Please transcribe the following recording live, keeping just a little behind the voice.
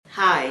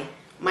Hi,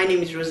 my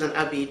name is Rosan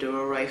Abi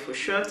Dororai for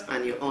short,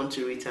 and you're on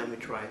to Rita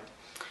Mitrai.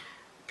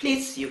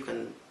 Please, you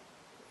can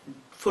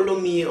follow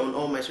me on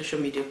all my social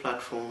media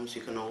platforms.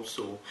 You can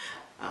also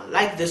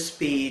like this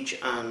page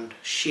and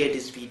share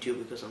this video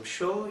because I'm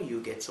sure you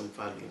get some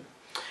value.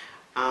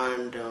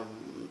 And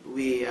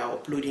we are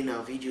uploading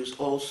our videos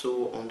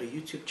also on the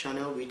YouTube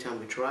channel Rita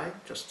Mitrai.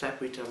 Just type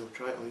Rita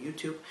Mitrai on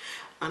YouTube,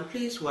 and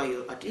please, while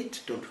you're at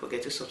it, don't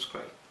forget to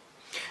subscribe.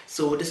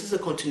 So this is a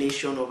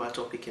continuation of our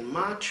topic in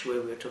March,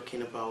 where we're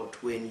talking about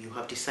when you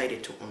have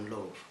decided to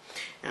unlove.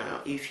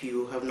 If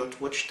you have not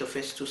watched the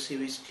first two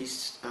series,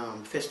 please,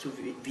 first two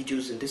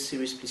videos in this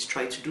series, please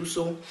try to do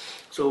so.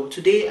 So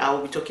today I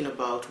will be talking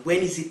about when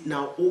is it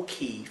now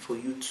okay for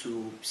you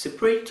to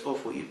separate or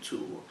for you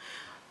to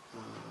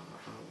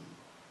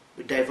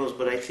divorce,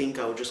 but I think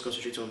I will just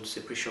concentrate on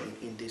separation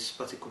in this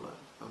particular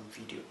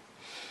video.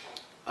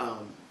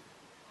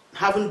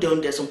 Haven't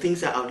done, there's some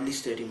things that I've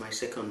listed in my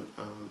second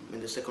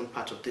in the second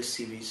part of this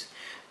series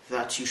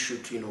that you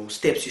should,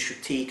 steps you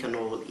should take and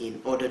all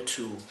in order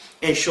to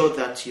ensure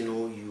that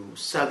you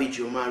salvage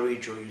your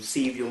marriage, or you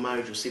save your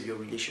marriage, or save your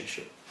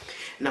relationship.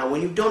 Now,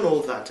 when you've done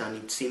all that and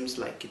it seems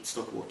like it's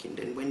not working,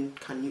 then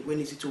when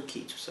is it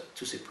okay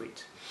to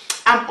separate?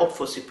 I'm up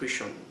for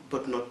separation,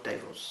 but not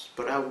divorce.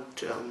 But I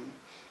would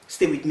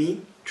stay with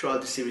me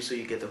throughout the series so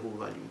you get the whole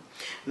value.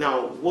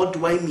 Now, what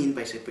do I mean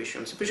by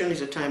separation? Separation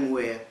is a time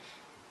where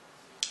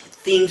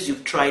things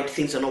you've tried,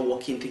 things are not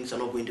working, things are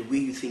not going the way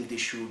you think they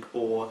should,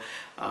 or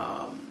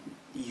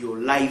your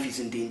life is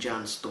in danger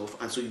and stuff,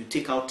 and so you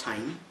take out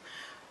time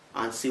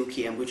and say,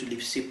 okay, I'm going to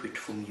live separate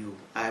from you.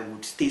 I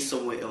would stay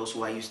somewhere else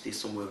while you stay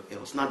somewhere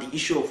else. Now, the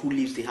issue of who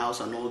leaves the house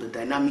and all the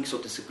dynamics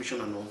of the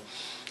separation and all,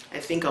 I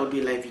think I'll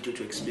do a live video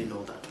to explain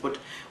all that. But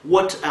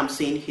what I'm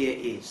saying here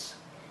is,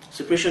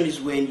 separation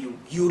is when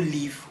you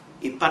leave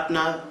a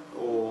partner,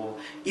 or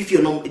if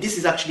you're not, this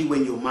is actually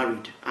when you're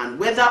married, and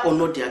whether or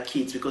not there are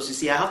kids, because you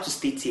see, I have to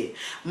state here,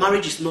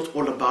 marriage is not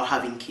all about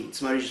having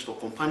kids. Marriage is for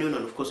companion,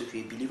 and of course, if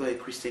you're a believer, a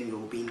Christian, you're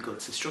obeying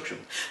God's instruction.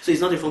 So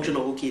it's not a function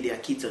of, okay, there are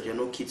kids or there are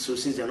no kids, so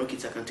since there are no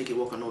kids, I can take a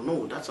walk and all.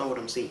 No, that's not what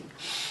I'm saying.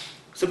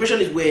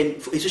 Separation is when,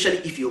 especially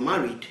if you're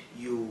married,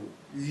 you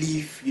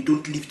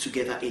don't live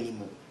together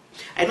anymore.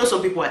 I know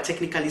some people are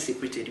technically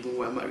separated even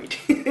when we're married.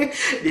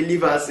 They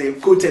live as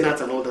co-tenants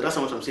and all that. That's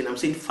not what I'm saying. I'm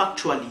saying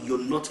factually, you're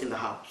not in the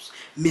house,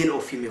 male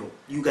or female.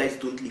 You guys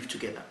don't live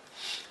together.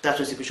 That's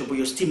a separation, but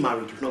you're still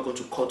married. You've not gone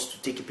to court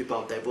to take a paper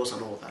of divorce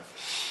and all that.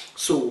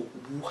 So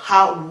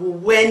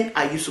when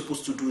are you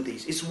supposed to do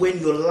this? It's when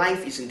your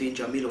life is in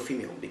danger, male or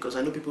female. Because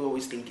I know people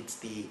always think it's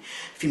the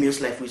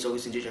female's life who is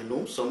always in danger.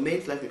 No, some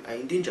men's life are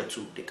in danger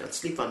too. They can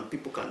sleep and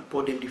people can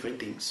pour them different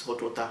things,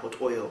 hot water, hot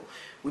oil.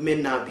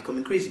 Women now are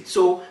becoming crazy.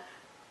 So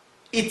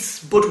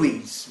it's both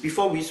ways.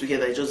 Before we used to hear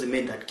that it's just the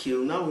men that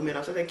kill. Now women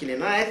have started killing.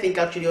 And I think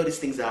actually all these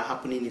things that are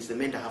happening is the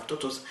men that have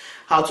taught us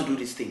how to do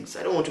these things.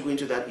 I don't want to go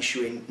into that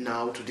issue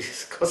now to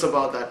discuss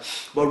about that.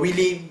 But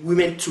really,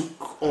 women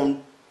took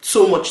on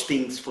so much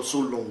things for so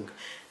long.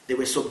 They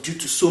were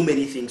subdued to so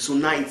many things. So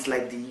now it's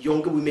like the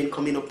younger women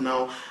coming up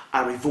now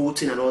are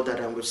revolting and all that.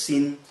 And we're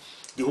seeing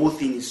the whole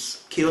thing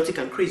is chaotic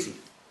and crazy.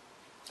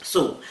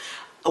 So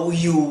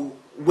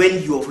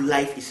when your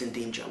life is in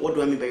danger, what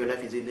do I mean by your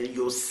life is in danger?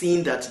 You're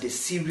seeing that there's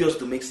serious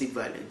domestic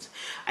violence.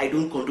 I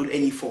don't condone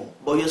any form,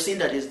 but you're seeing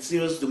that there's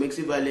serious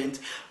domestic violence.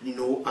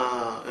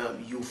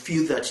 You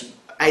feel that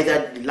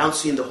either it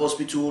lands you in the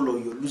hospital, or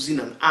you're losing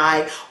an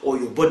eye, or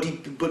your body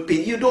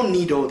pain. You don't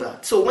need all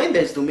that. So when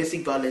there's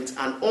domestic violence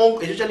and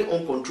especially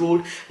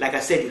uncontrolled, like I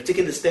said, you've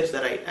taken the steps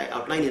that I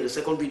outlined in the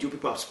second video.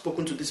 People have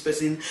spoken to this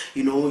person.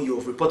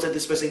 You've reported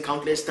this person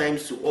countless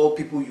times to all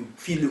people you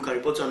feel you can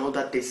report to and all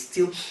that. There's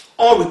still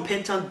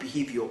unrepentant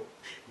behavior.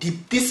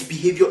 This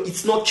behavior,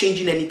 it's not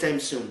changing anytime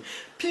soon.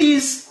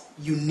 Please,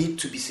 you need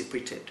to be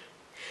separated.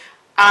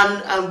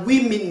 And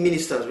we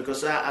ministers,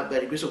 because by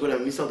the grace of God, I'm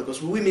minister,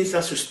 because we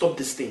ministers should stop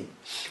this thing.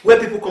 Where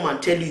people come and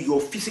tell you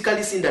you're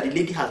physically seeing that the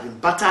lady has been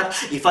battered.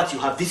 In fact, you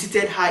have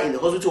visited her in the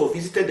hospital or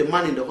visited the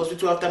man in the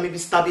hospital after maybe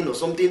stabbing or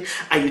something,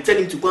 and you tell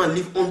him to go and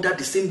live under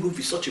the same roof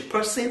with such a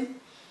person.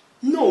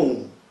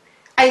 No.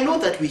 I know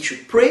that we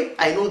should pray.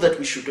 I know that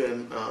we should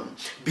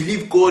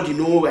believe God.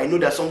 I know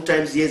that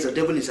sometimes, yes, the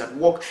devil is at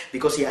work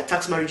because he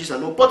attacks marriages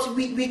and all. But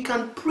we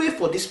can pray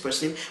for this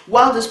person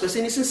while this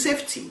person is in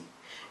safety.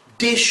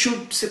 They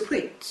should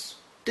separate.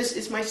 This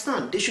is my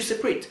stand. They should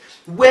separate.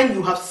 When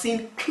you have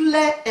seen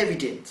clear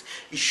evidence,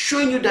 it's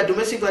showing you that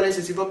domestic violence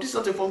is involved. This is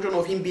not a function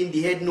of him being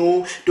the head.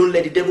 No, don't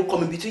let the devil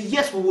come in between.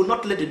 Yes, we will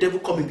not let the devil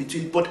come in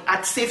between, but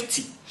at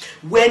safety.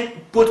 When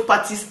both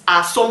parties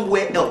are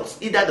somewhere else.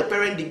 Either the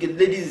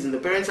lady is in the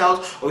parent's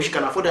house, or she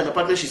can afford an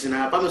apartment, she's in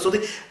an apartment,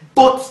 something.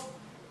 But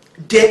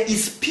there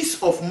is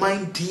peace of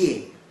mind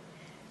there.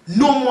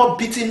 No more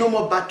beating, no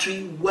more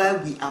battery while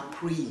we are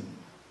praying.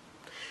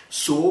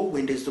 So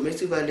when there's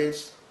domestic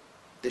violence,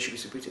 they should be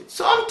separated.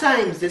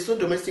 Sometimes there's no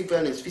domestic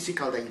violence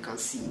physical that you can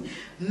see.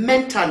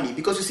 Mentally,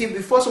 because you see,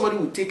 before somebody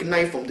would take a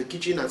knife from the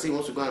kitchen and say he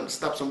wants to go and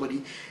stab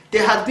somebody,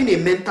 there has been a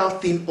mental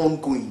thing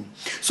ongoing.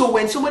 So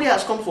when somebody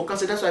has come for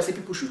counsel, that's why I say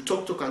people should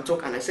talk,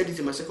 and I said it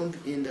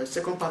in the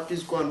second part,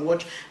 please go and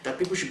watch, that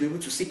people should be able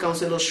to see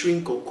counselors,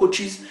 shrink, or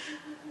coaches.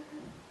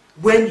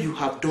 When you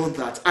have done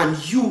that, and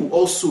you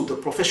also, the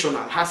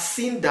professional, has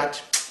seen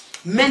that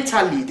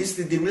mentally,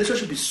 the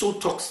relationship is so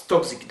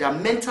toxic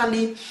that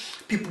mentally,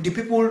 the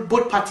people,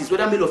 both parties,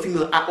 whether male or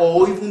female,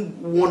 or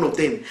even one of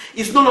them,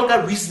 is no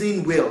longer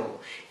reasoning well.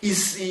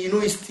 Is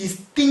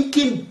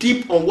thinking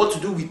deep on what to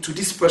do to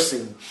this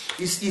person.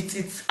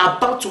 It's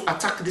about to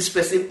attack this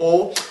person,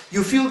 or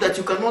you feel that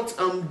you cannot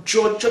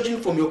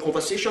judging from your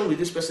conversation with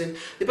this person.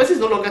 The person is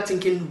no longer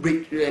thinking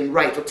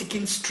right or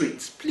thinking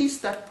straight.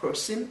 Please, that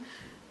person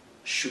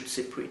should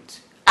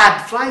separate.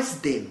 Advise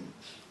them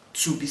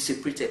to be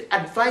separated.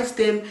 Advise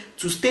them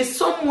to stay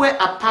somewhere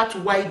apart.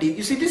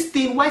 You see, this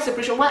thing, why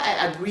separation, why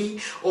I agree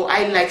or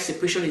I like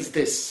separation is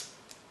this.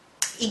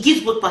 It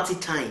gives both parties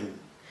time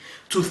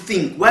to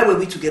think, why were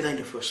we together in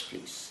the first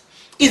place?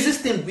 Is this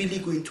thing really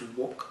going to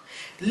work?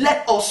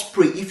 Let us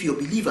pray if you're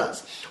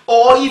believers,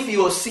 or if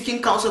you're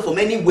seeking counsel from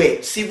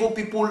anywhere, civil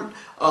people,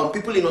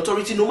 people in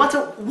authority, no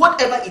matter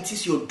whatever it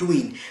is you're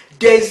doing,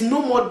 there is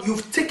no more,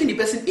 you've taken the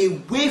person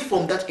away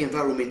from that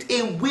environment,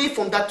 away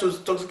from that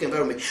toxic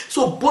environment.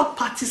 So both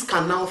parties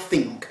can now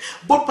think.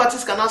 Both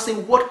parties can now say,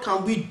 what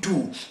can we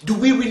do? Do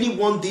we really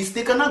want this?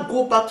 They cannot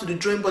go back to the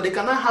drawing board. They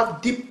cannot have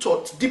deep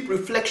thoughts, deep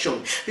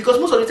reflection. Because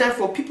most of the time,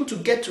 for people to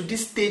get to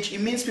this stage, it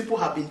means people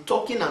have been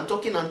talking, and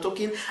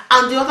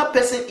the other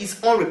person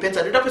is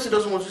unrepentant. The other person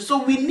doesn't want to.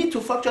 So we need to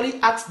factually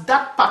ask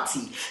that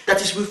party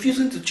that is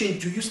refusing to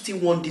change, do you still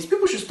want this?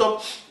 People should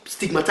stop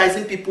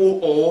stigmatizing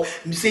people or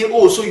saying,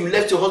 oh, so you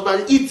left your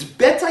husband. It's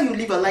better you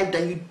live a life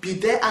than you be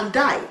there and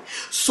die.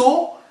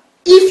 So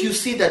if you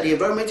see that the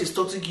environment is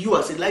toxic, you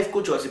as a life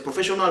coach or as a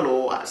professional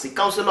or as a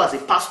counselor, as a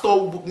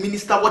pastor,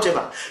 minister,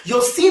 whatever,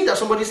 you're seeing that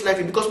somebody's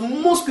life, because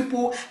most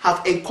people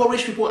have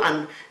encouraged people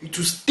and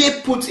to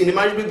stay put in a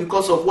marriage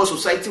because of what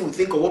society will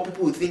think or what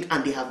people will think,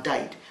 and they have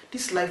died.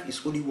 This life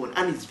is only one,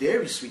 and it's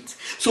very sweet.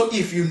 So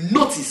if you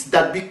notice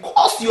that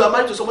because you are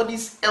married to somebody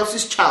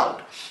else's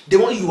child, they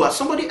want you are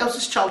somebody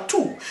else's child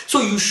too.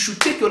 So you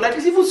should take your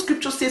life. Even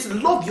scripture says,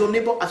 love your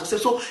neighbor as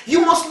yourself. So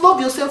you must love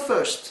yourself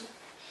first.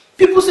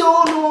 People say,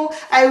 oh no,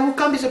 I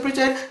can't be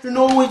separated.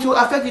 No, it will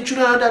affect the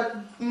children.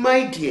 That,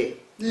 my dear,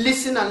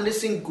 listen and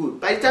listen good.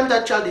 By the time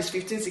that child is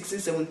 15, 16,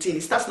 17, he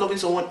starts loving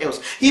someone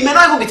else. He may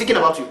not even be thinking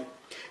about you.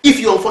 If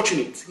you're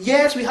unfortunate.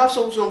 Yes, we have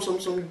some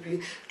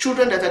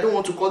children that I don't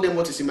want to call them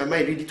what is in my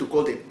mind ready to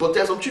call them. But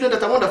there are some children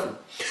that are wonderful.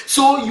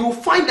 So you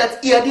find that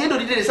at the end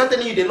of the day, they start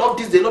telling you they love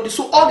this, they love this.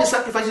 So all the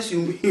sacrifices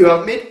you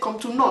have made come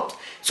to naught.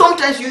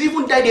 Sometimes you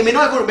even die, they may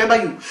not even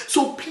remember you.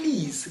 So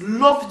please,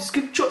 love the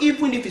scripture.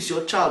 Even if it's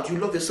your child, you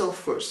love yourself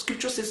first.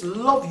 Scripture says,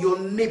 love your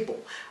neighbor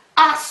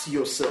as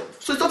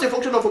yourself. So it's not a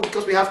function of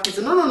because we have kids.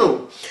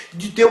 No.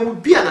 There will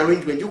be an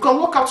arrangement. You can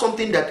work out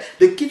something that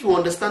the kids will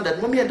understand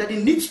that mommy and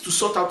daddy needs to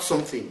sort out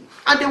something,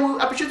 and they will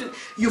appreciate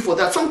you for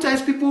that.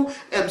 Sometimes people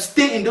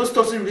stay in those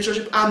toxic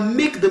relationships and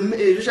make them,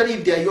 especially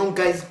if they are young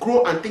guys,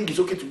 grow and think it's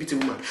okay to beat a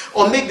woman,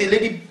 or make the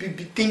lady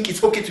think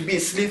it's okay to be a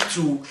slave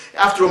to.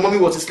 After all, mommy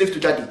was a slave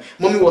to daddy.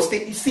 Mommy was.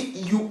 You see,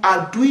 you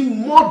are doing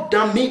more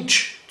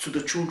damage to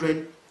the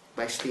children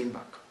by staying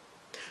back.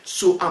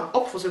 So I'm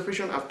up for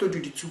separation. I've told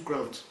you the two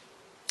grounds.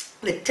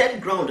 The third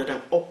ground that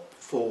I'm up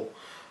for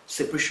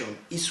separation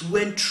is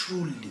when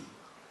truly,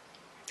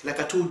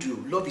 like I told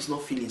you, love is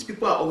not feelings.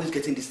 People are always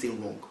getting this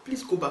thing wrong.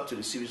 Please go back to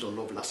the series on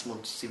love, last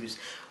month's series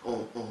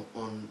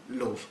on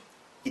love.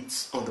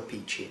 It's on the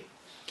page here.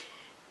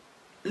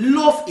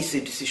 Love is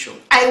a decision.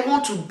 I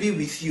want to be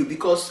with you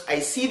because I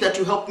see that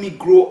you help me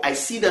grow. I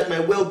see that my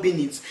well-being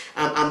is,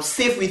 I'm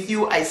safe with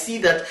you. I see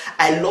that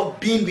I love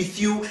being with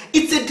you.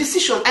 It's a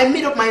decision. I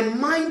made up my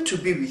mind to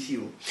be with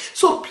you.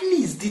 So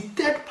please, the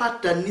third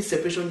part that needs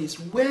separation is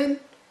when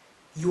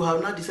you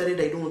have not decided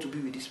that you don't want to be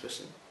with this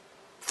person.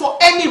 For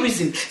any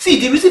reason.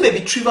 See, the reason may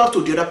be trivial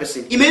to the other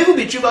person. It may even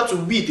be trivial to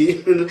we,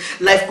 the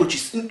life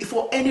coaches.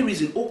 For any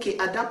reason, okay,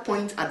 at that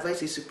point,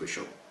 advice is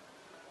separation.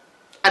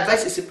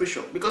 Advice is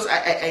separation, because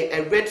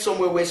I read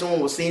somewhere where someone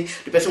was saying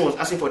the person was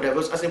asking for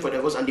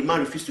divorce, and the man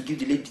refused to give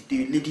the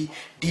lady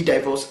the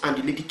divorce, and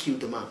the lady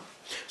killed the man.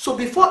 So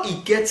before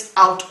it gets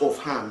out of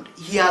hand,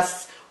 he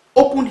has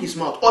opened his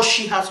mouth, or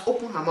she has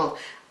opened her mouth.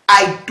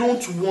 I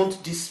don't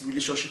want this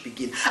relationship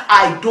again.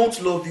 I don't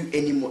love you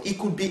anymore. It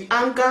could be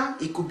anger.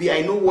 It could be,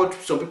 I know what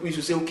some people used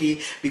to say, okay,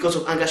 because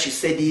of anger she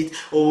said it,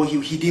 or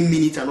he didn't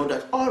mean it and all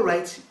that. All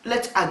right,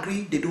 let's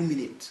agree they don't mean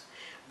it.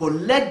 But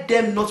let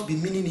them not be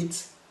meaning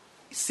it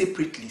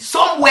separately,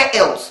 somewhere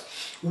else,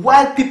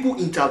 while people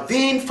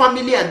intervene,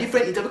 family and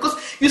different because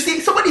you see,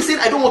 somebody saying,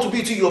 I don't want to be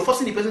with you, you're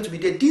forcing the person to be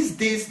there. These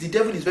days, the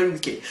devil is very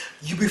wicked.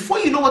 Before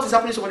you know what is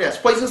happening, somebody has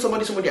poisoned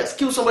somebody, somebody has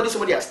killed somebody,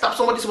 somebody has stabbed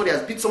somebody, somebody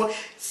has beat someone.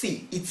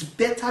 See, it's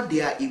better they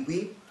are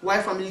away.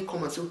 Why family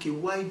come and say, okay,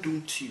 why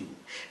don't you?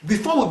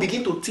 Before we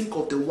begin to think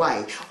of the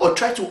why or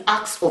try to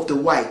ask of the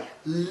why,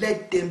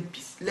 let them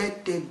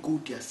go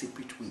their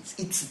separate ways.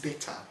 It's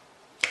better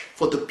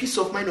for the peace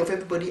of mind of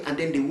everybody, and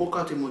then they work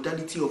out a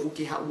modality of,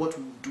 okay, what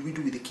do we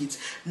do with the kids?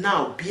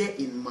 Now, bear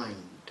in mind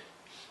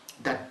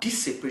that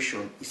this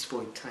separation is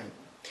for a time.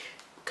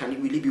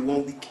 Will it be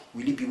 1 week?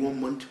 Will it be 1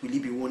 month? Will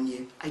it be 1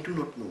 year? I do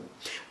not know.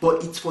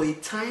 But it's for a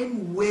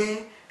time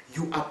where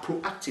you are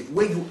proactive,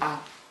 where you are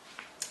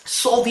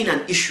solving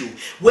an issue,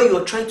 where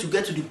you're trying to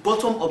get to the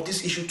bottom of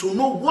this issue to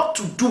know what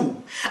to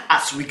do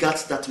as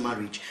regards that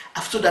marriage,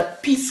 so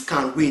that peace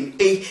can reign,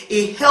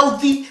 a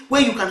healthy,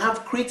 where you can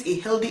create a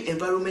healthy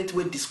environment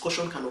where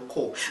discussion can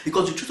occur.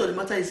 Because the truth of the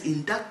matter is,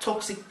 in that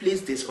toxic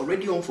place, there's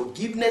already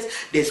unforgiveness,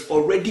 there's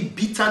already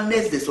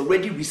bitterness, there's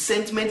already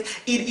resentment.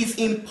 It is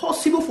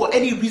impossible for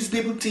any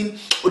reasonable thing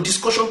or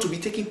discussion to be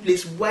taking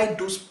place while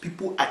those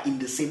people are in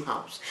the same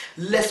house.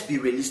 Let's be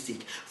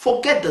realistic.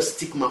 Forget the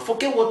stigma,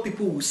 forget what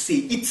people will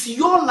say. It's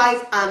your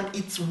life and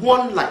it's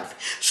one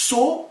life.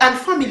 So, and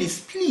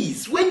families,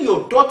 please, when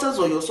your daughters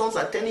or your sons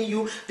are telling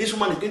you, this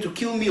woman is going to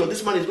kill me, or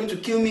this man is going to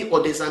kill me,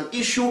 or there's an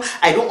issue,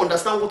 I don't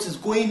understand what is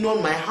going on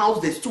in my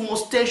house, there's too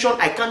much tension,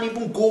 I can't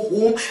even go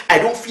home, I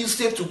don't feel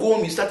safe to go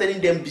home, you start telling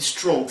them, be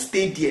strong,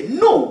 stay there.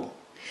 No!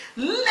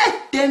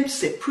 Let them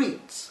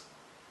separate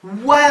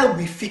while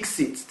we fix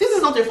it. This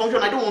is not a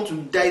function. I don't want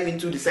to dive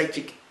into the side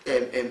chick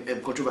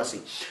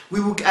controversy.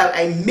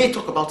 I may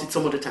talk about it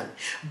some other time,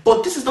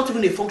 but this is not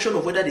even a function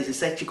of whether there's a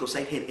side chick or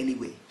side hen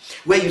anyway,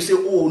 where you say,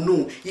 oh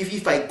no,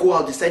 if I go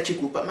out, the side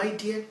chick will. But my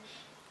dear,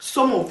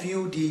 some of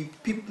you,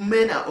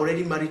 men are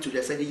already married to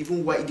their side.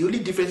 Even why the only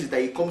difference is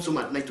that you come home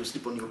at night to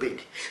sleep on your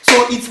bed.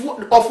 So it's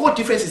what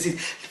difference is it?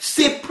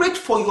 Separate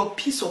for your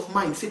peace of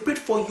mind. Separate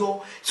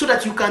so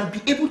that you can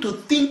be able to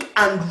think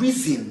and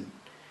reason.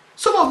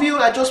 Some of you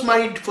are just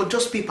married for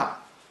just paper.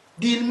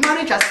 The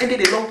marriage has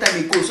ended a long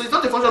time ago. So it's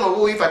not a function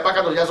of, if I pack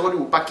out or just somebody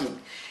will pack in.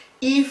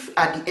 If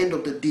at the end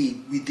of the day,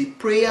 with the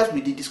prayers,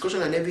 with the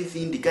discussion and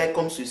everything, the guy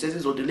comes to his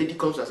senses or the lady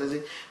comes to her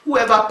senses,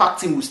 whoever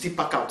packed in will still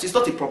pack out. It's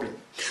not a problem.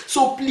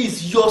 So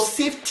please, your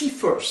safety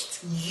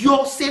first.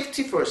 Your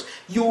safety first.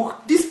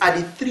 These are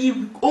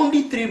the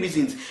only three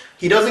reasons.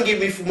 He doesn't give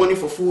me money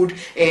for food,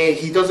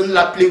 he doesn't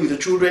play with the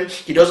children,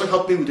 he doesn't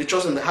help me with the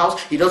chores in the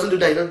house, he doesn't do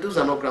that. Those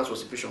are not grounds for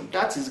separation.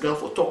 That is ground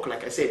for talk,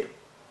 like I said.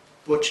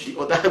 Watch the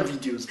other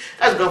videos.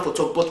 That's ground for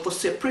talk. But for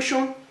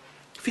separation,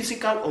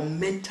 physical or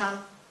mental,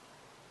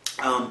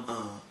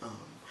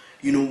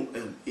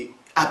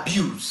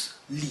 abuse,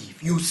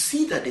 leave. You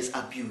see that there's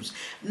abuse.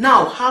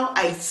 Now, how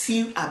I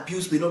see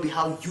abuse may not be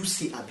how you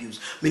see abuse,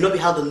 may not be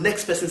how the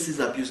next person sees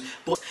abuse.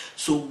 But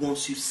so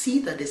once you see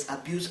that there's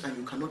abuse and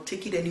you cannot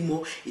take it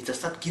anymore, it will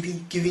start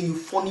giving you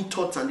funny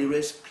thoughts and the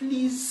rest.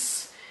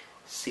 Please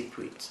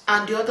separate.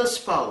 And the other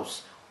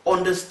spouse,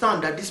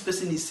 understand that this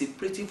person is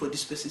separating for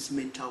this person's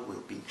mental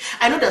well-being.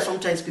 I know that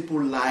sometimes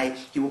people lie.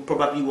 He will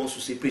probably wants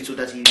to separate so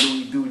that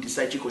he'll be with the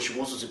side chick, or she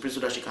wants to separate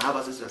so that she can have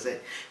access to herself.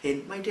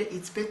 And my dear,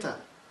 it's better.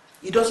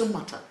 It doesn't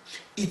matter.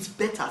 It's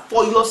better.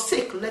 For your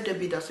sake, let there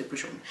be that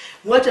separation.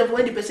 When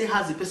the person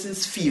has the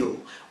person's feel,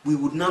 we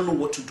would now know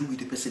what to do with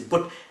the person.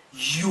 But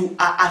you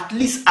are at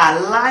least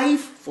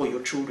alive for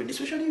your children,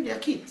 especially if they are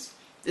kids.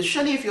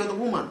 Especially if you're the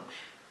woman.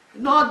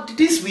 Not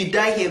this, we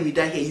die here.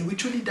 You will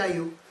truly die,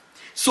 you.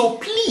 So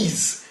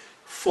please,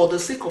 for the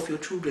sake of your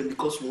children,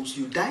 because once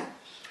you die,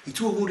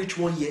 it will reach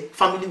 1 year,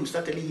 family will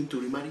start telling him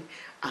to remarry,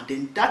 and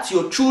then that's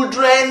your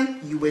children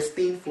you were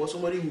staying for.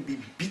 Somebody will be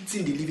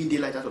beating the living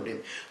daylight out of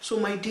them. So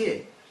my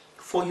dear,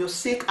 for your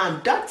sake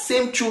and that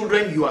same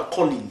children you are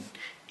calling,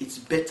 it's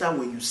better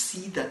when you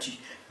see that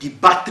the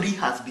battery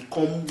has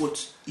become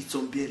it's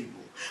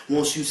unbearable.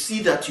 Once you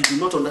see that you do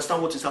not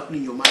understand what is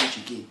happening in your marriage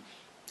again,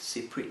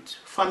 separate.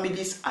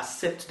 Families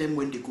accept them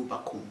when they go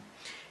back home.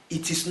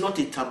 It is not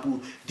a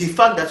taboo. The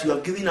fact that you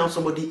have given out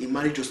somebody in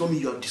marriage does not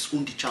mean you have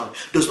disowned the child.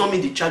 Does not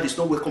mean the child is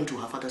not welcome to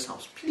her father's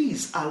house.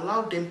 Please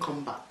allow them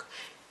come back.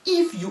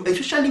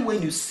 Especially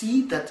when you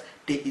see that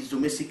there is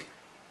domestic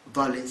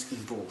violence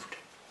involved.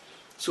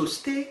 So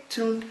stay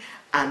tuned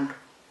and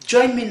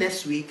join me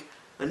next week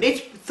on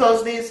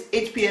Thursdays,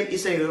 8 p.m.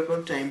 Eastern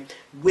European Time,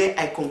 where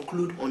I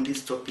conclude on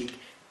this topic.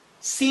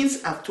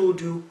 Since I've told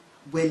you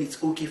when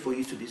it's okay for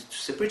you to be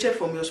separated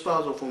from your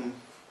spouse or from.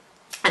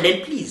 And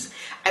then please,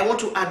 I want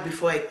to add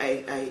before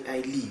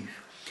I leave,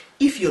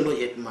 if you're not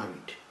yet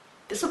married,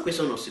 there's no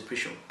question of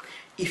separation.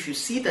 If you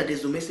see that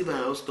there's domestic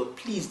violence,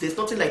 please, there's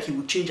nothing like he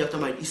will change after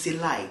marriage. It's a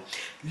lie.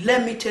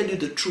 Let me tell you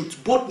the truth.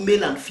 Both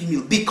male and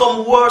female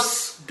become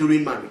worse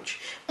during marriage.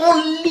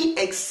 Only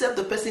except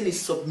the person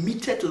is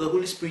submitted to the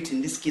Holy Spirit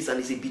in this case and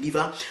is a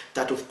believer,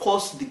 that of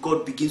course the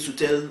God begins to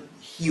tell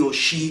he or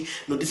she,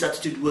 no, this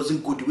attitude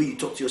wasn't good, the way you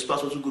talk to your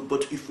spouse wasn't good.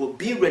 But if we're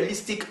being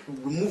realistic,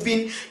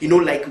 removing,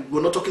 like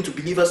we're not talking to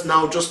believers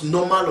now, just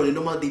normal on a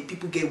normal day,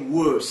 people get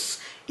worse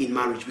in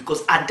marriage,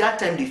 because at that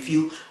time they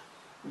feel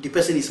the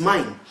person is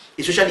mine.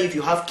 Especially if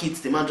you have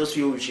kids, the man just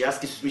feels, she has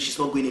kids with me, she's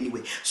not going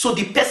anywhere. So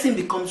the person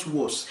becomes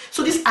worse.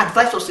 So this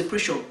advice of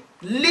separation,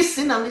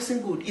 listen and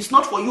listen good. It's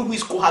not for you who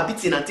is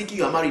cohabiting and thinking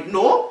you are married.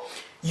 No,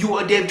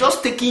 they're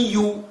just taking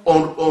you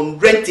on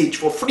rentage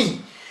for free.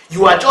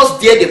 You are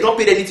just there, they've not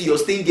paid anything, you're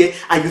staying there,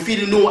 and you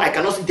feel, no, I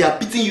cannot, they are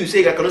beating you,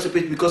 saying I cannot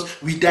separate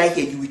because we die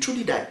here. You will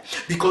truly die,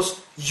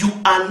 because you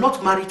are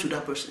not married to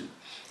that person.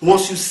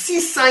 Once you see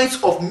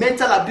signs of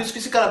mental abuse,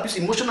 physical abuse,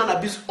 emotional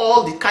abuse,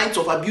 all the kinds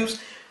of abuse,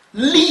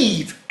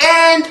 leave,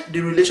 end the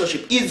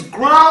relationship. It's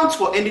grounds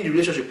for ending the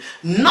relationship.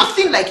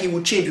 Nothing like he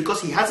will change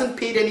because he hasn't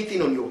paid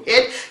anything on your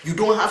head. You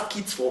don't have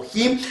kids for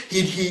him.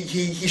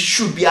 He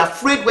should be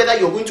afraid whether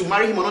you're going to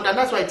marry him or not. And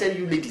that's why I tell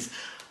you, ladies,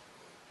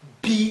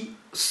 be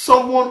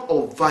someone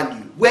of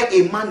value where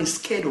a man is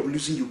scared of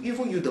losing you.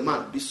 Even you, the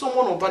man, be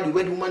someone of value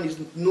where the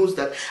woman knows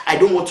that I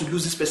don't want to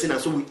lose this person, and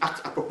so we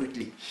act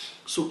appropriately.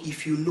 So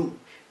if you know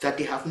that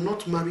they have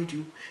not married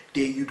you,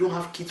 you don't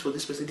have kids for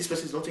this person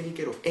is not taking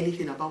care of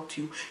anything about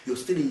you, you're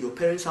still in your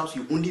parents' house,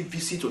 you only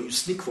visit or you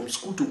sneak from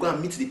school to go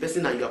and meet the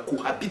person, and you are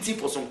cohabiting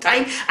for some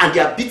time, and they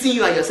are beating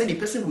you, and you're saying the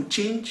person will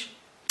change.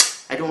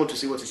 I don't want to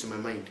say what is in my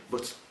mind,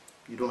 but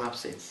you don't have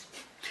sense.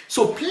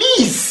 So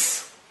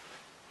please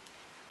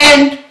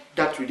end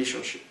that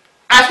relationship.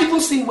 I've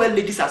even seen where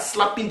ladies are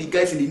slapping the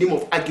guys in the name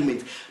of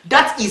argument.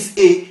 That is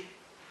a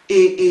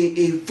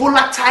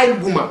volatile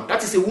woman.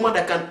 That is a woman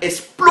that can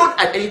explode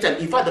at any time.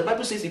 In fact, the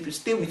Bible says if you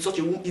stay with such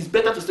a woman, it's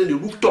better to stay on the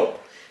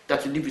rooftop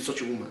than to live with such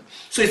a woman.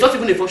 So it's not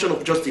even a function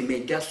of just the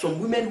men. There are some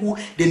women who,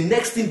 the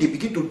next thing, they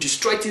begin to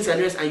destroy things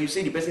and you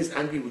say the person is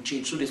angry, will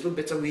change. So there's no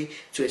better way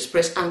to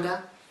express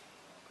anger.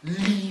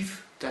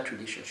 Leave that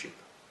relationship.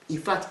 In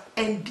fact,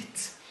 end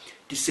it.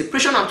 The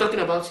separation I'm talking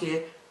about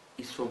here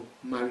is from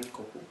married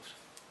couples.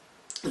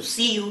 So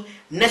see you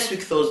next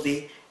week,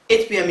 Thursday,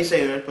 8 p.m.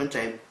 Eastern European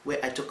time,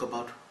 where I talk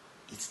about,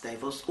 is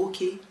divorce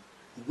okay?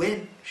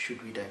 When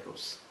should we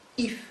divorce?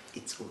 If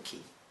it's okay.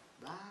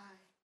 Bye.